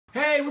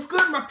Hey, what's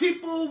good, my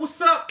people? What's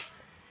up?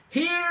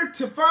 Here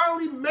to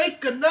finally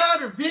make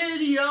another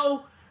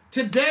video.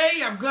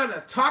 Today, I'm going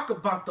to talk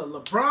about the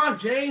LeBron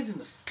James and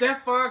the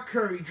Stephen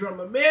Curry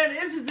drama. Man,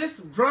 isn't this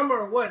a drama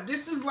or what?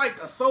 This is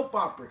like a soap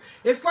opera.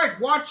 It's like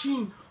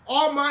watching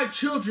All My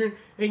Children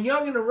and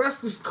Young and the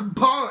Restless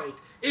combined.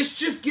 It's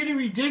just getting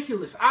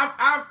ridiculous.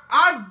 I've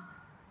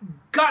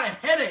got a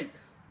headache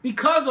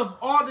because of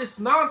all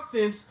this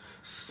nonsense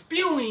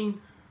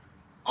spewing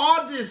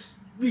all this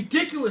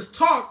ridiculous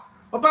talk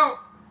about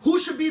who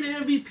should be the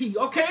MVP.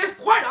 Okay,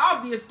 it's quite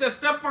obvious that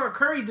Stephen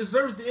Curry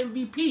deserves the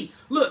MVP.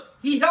 Look,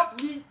 he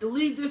helped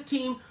lead this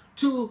team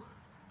to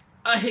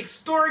a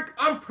historic,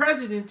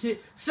 unprecedented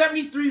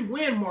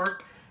 73-win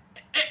mark.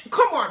 And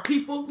come on,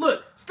 people.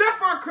 Look,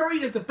 Stephen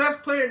Curry is the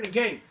best player in the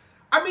game.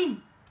 I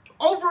mean,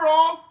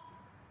 overall,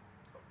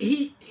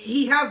 he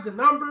has the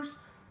numbers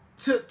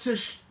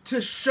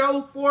to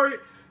show for it.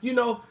 You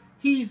know,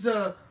 he's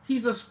a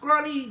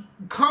scrawny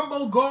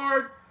combo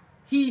guard.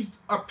 He's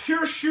a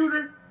pure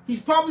shooter. He's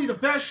probably the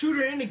best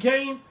shooter in the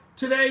game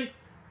today.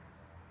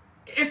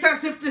 It's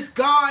as if this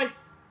guy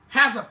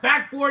has a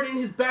backboard in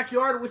his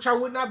backyard, which I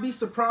would not be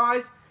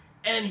surprised,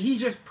 and he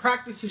just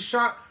practices his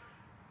shot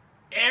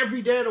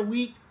every day of the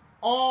week,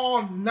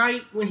 all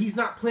night when he's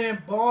not playing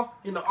ball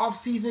in the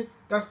offseason.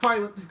 That's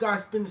probably what this guy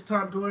spends his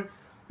time doing.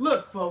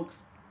 Look,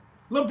 folks,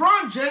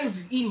 LeBron James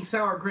is eating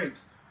sour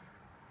grapes.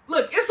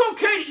 Look, it's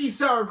okay to eat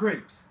sour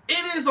grapes.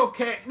 It is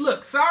okay.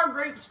 Look, sour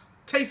grapes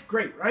taste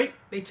great, right?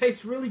 They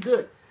taste really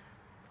good.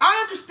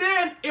 I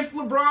understand if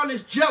LeBron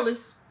is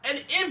jealous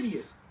and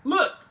envious.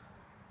 Look,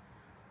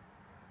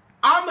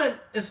 I'm an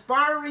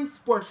aspiring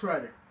sports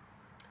writer.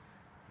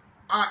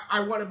 I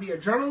want to be a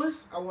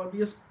journalist. I want to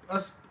be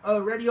a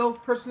radio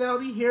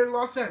personality here in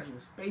Los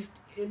Angeles, based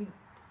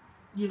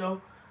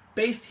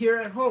here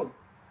at home.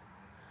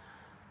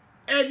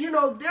 And, you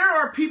know, there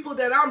are people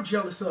that I'm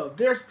jealous of.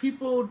 There's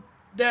people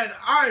that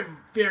I'm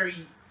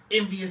very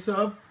envious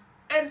of.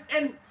 And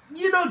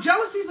you know,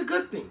 jealousy is a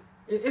good thing.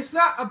 It's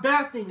not a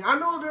bad thing. I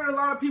know there are a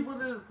lot of people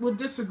that would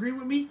disagree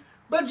with me,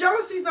 but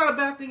jealousy is not a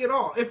bad thing at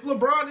all. If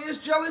LeBron is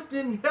jealous,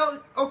 then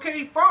hell,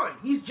 okay, fine.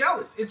 He's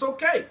jealous. It's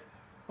okay.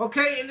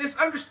 Okay? And it's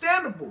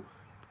understandable.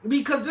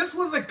 Because this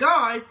was a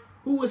guy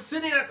who was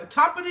sitting at the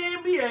top of the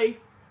NBA.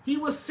 He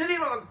was sitting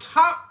on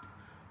top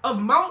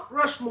of Mount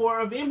Rushmore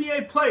of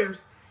NBA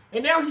players,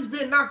 and now he's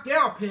been knocked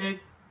down, peg.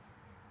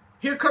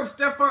 Here comes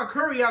Stephen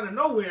Curry out of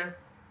nowhere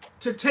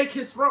to take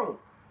his throne.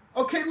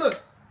 Okay,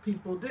 look,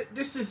 people,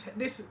 this is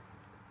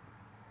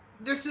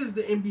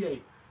the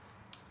NBA.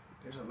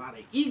 There's a lot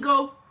of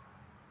ego.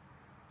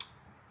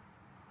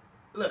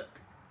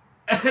 Look,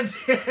 and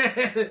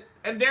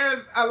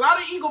there's a lot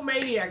of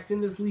egomaniacs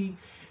in this league,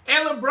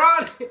 and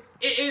LeBron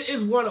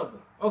is one of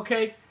them.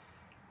 Okay,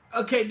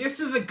 this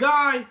is a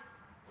guy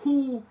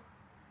who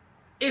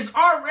is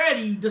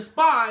already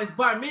despised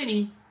by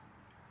many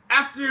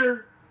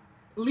after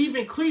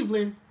leaving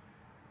Cleveland,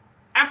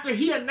 after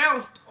he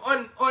announced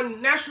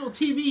on national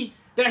TV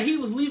that he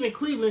was leaving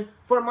Cleveland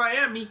for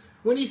Miami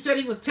when he said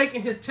he was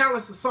taking his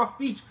talents to South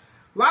Beach.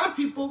 A lot of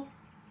people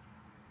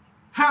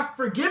have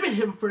forgiven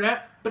him for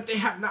that, but they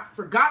have not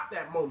forgot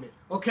that moment,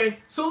 okay?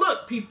 So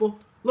look, people,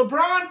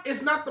 LeBron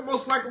is not the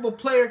most likable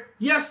player.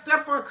 Yes,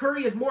 Stephen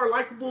Curry is more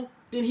likable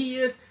than he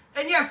is.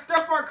 And yes,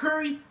 Stephen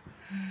Curry,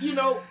 you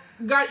know,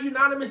 got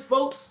unanimous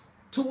votes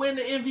to win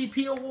the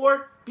MVP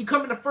award,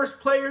 becoming the first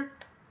player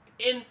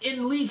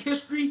in league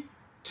history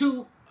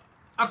to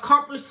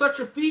accomplish such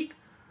a feat.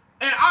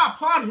 And I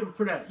applaud him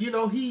for that. You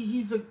know,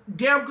 he's a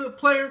damn good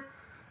player.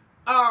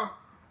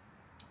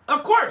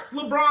 Of course,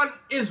 LeBron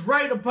is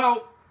right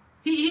about,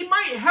 he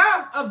might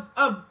have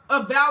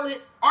a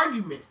valid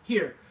argument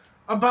here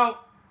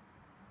about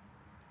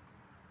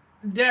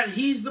that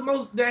he's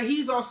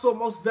also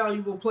most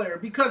valuable player,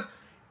 because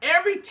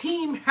every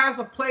team has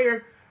a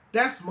player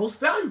that's most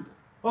valuable.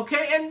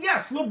 Okay? And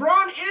yes,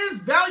 LeBron is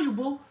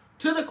valuable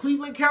to the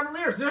Cleveland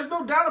Cavaliers. There's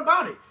no doubt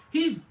about it.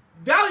 He's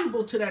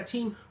valuable to that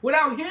team.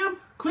 Without him,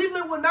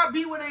 Cleveland would not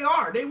be where they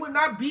are. They would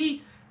not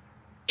be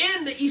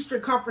in the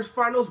Eastern Conference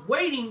Finals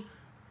waiting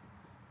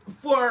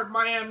for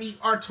Miami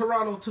or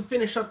Toronto to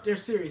finish up their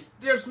series.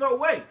 There's no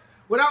way.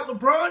 Without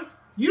LeBron,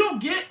 you don't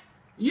get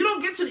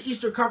to the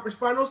Eastern Conference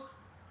Finals.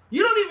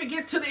 You don't even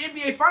get to the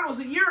NBA Finals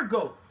a year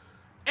ago.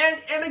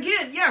 And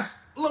again, yes,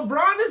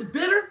 LeBron is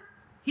bitter.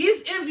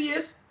 He's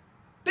envious.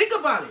 Think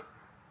about it.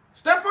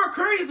 Stephen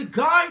Curry is a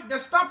guy that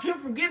stopped him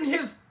from getting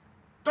his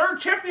third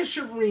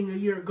championship ring a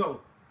year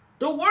ago.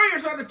 The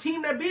Warriors are the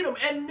team that beat him.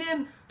 And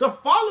then the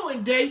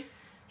following day,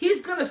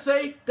 he's going to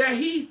say that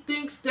he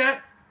thinks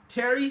that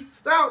Terry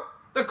Stout,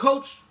 the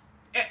coach,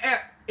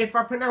 if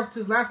I pronounced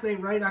his last name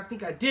right, I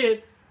think I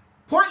did,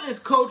 Portland's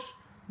coach,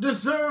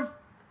 deserved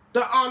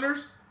the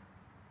honors.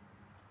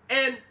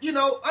 And, you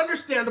know,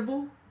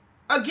 understandable.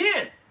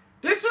 Again,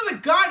 this is a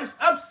guy that's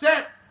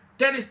upset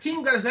that his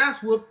team got his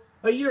ass whooped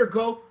a year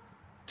ago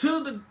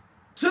to the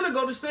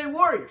Golden State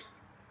Warriors.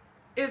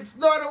 It's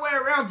no other way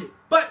around it.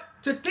 But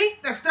to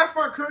think that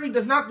Stephen Curry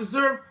does not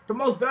deserve the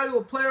most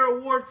valuable player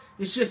award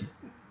is just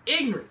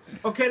ignorance.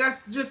 Okay,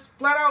 that's just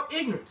flat out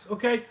ignorance.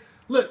 Okay,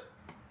 look,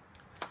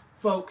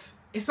 folks,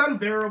 it's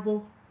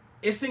unbearable.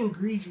 It's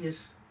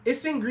egregious.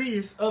 It's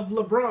egregious of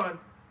LeBron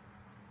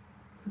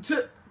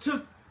to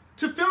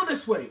feel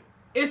this way.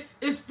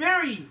 It's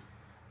very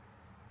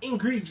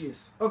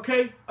egregious,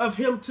 okay, of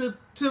him to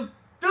feel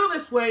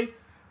this way.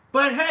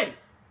 But hey,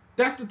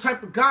 that's the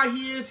type of guy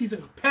he is. He's a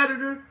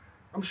competitor.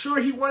 I'm sure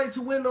he wanted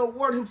to win the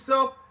award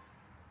himself.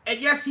 And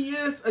yes, he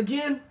is,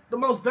 again, the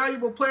most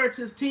valuable player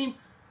to his team.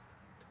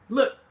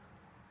 Look,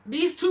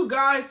 these two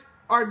guys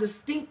are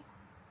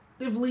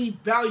distinctively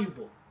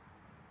valuable.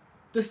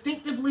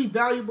 Distinctively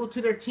valuable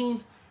to their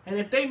teams. And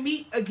if they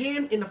meet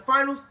again in the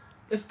finals,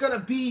 it's going to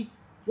be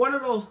one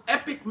of those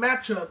epic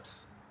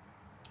matchups.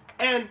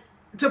 And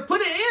to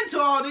put an end to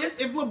all this,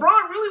 if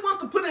LeBron really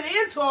wants to put an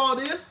end to all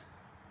this,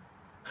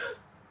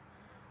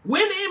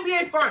 win the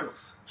NBA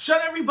Finals.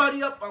 Shut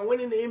everybody up on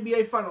winning the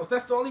NBA Finals.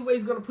 That's the only way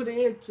he's going to put an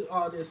end to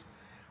all this.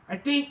 I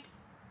think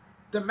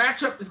the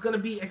matchup is going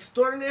to be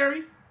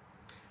extraordinary.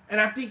 And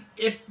I think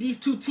if these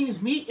two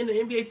teams meet in the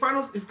NBA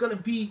Finals, it's going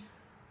to be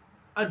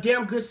a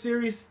damn good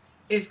series.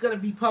 It's going to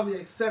be probably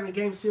a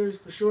 7-game series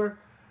for sure.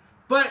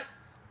 But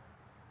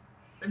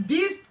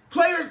these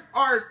players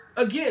are,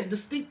 again,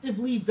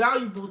 distinctively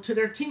valuable to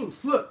their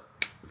teams. Look,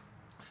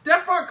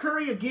 Stephon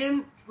Curry,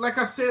 again, like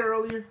I said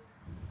earlier,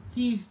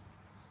 he's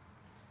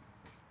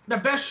the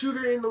best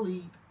shooter in the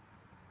league.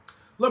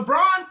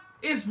 LeBron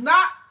is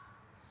not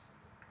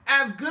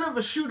as good of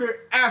a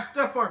shooter as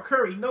Stephon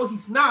Curry. No,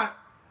 he's not.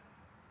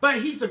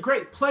 But he's a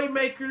great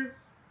playmaker.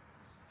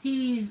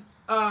 He's,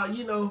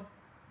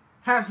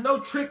 has no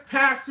trick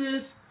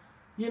passes.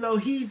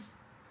 He's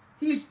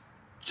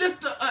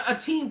just a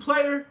team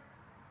player.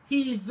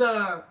 He's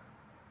an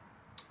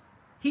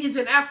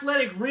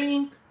athletic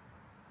wing,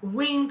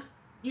 with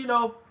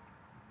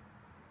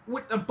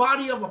the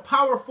body of a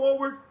power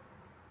forward.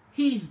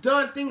 He's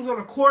done things on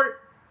the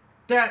court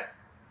that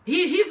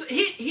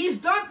he's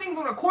done things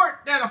on the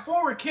court that a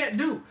forward can't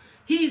do.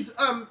 He's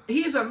a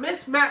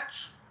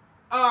mismatch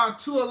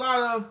to a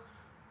lot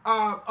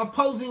of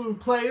opposing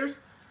players.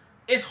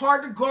 It's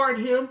hard to guard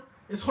him.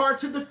 It's hard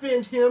to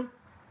defend him.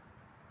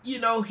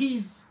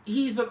 He's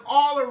an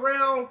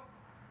all-around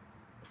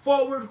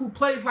forward who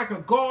plays like a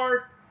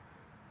guard.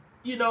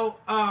 He's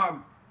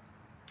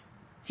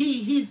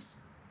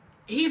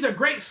a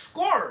great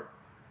scorer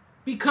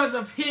because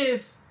of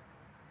his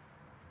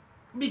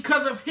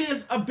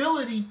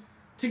ability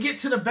to get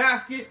to the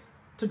basket,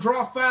 to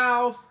draw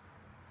fouls,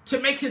 to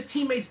make his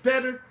teammates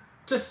better,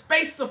 to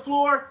space the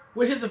floor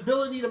with his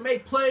ability to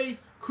make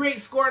plays,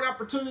 create scoring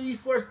opportunities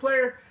for his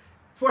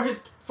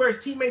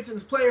teammates and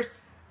his players.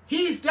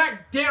 He's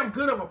that damn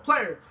good of a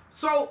player.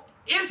 So,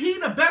 is he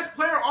the best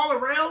player all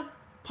around?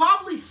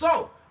 Probably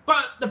so.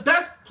 But the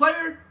best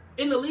player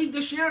in the league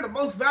this year, the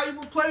most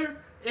valuable player,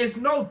 is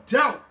no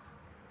doubt.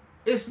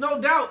 It's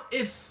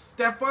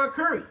Stephon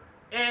Curry.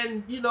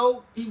 And, he's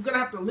going to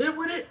have to live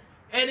with it.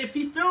 And if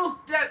he feels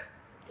that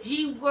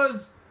he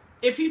was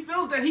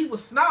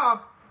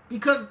snobbed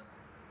because,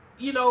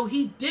 he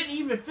didn't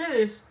even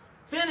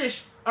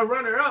finish a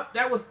runner-up,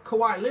 that was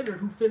Kawhi Leonard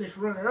who finished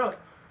runner-up.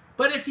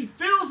 But if he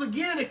feels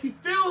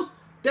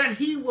that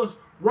he was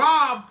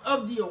robbed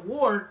of the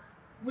award,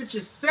 which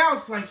it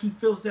sounds like he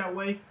feels that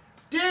way,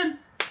 then,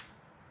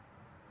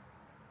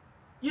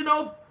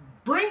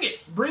 bring it.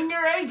 Bring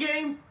your A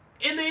game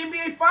in the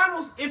NBA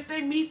Finals if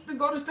they meet the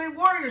Golden State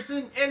Warriors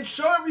and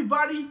show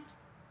everybody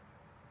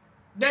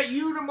that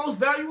you're the most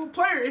valuable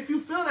player if you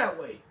feel that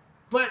way.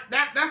 But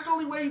that's the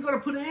only way you're going to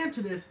put an end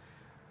to this.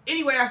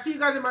 Anyway, I'll see you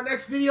guys in my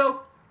next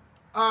video.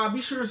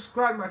 Be sure to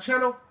subscribe to my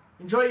channel.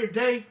 Enjoy your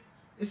day.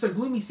 It's a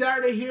gloomy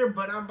Saturday here,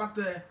 but I'm about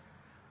to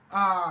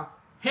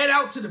head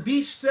out to the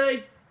beach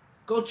today.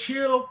 Go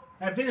chill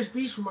at Venice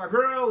Beach with my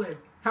girl and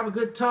have a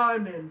good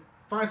time and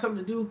find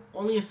something to do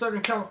only in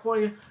Southern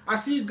California. I'll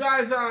see you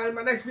guys in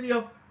my next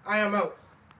video. I am out.